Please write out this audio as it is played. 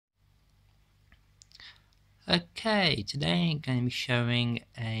Okay, today I'm going to be showing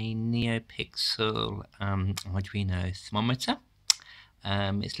a Neopixel Arduino thermometer.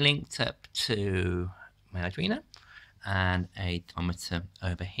 It's linked up to my Arduino and a thermometer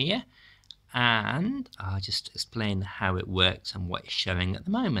over here, and I'll just explain how it works and what it's showing at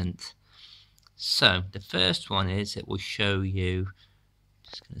the moment. So the first one is it will show you,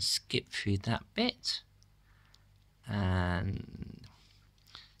 just going to skip through that bit, and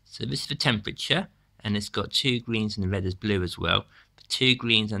so this is the temperature. And it's got two greens and the red is blue as well. The two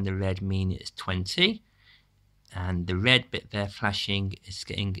greens and the red mean it's 20, and the red bit there flashing is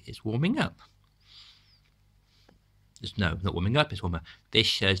it's warming up. No, not warming up, it's warmer. This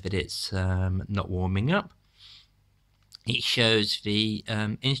shows that it's not warming up. It shows the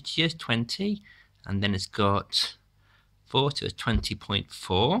integers 20, and then it's got 4, so it's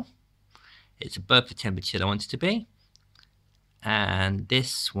 20.4. It's above the temperature I want it to be. And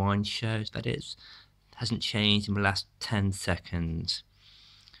this one shows that it hasn't changed in the last 10 seconds.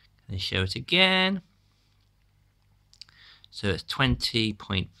 Going to show it again. So it's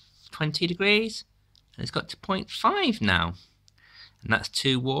 20.20 degrees, and it's got to 0.5 now, and that's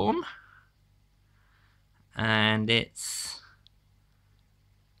too warm, and it's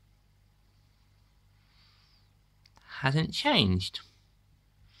hasn't changed.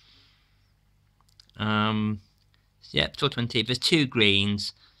 Yep, still 20. There's two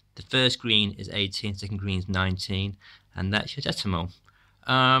greens. The first green is 18, second green is 19, and that's your decimal.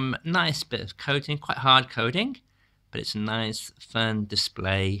 Nice bit of coding, quite hard coding, but it's a nice, fun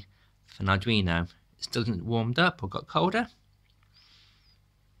display for an Arduino. It still hasn't warmed up or got colder,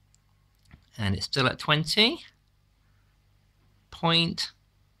 and it's still at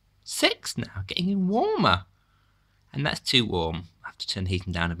 20.6 now, getting warmer, and that's too warm. I have to turn the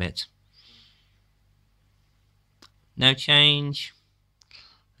heating down a bit. No change.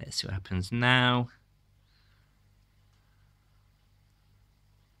 Let's see what happens now.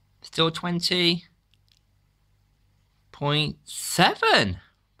 Still 20.7.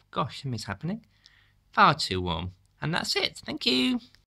 Gosh, something's happening. Far too warm. And that's it. Thank you.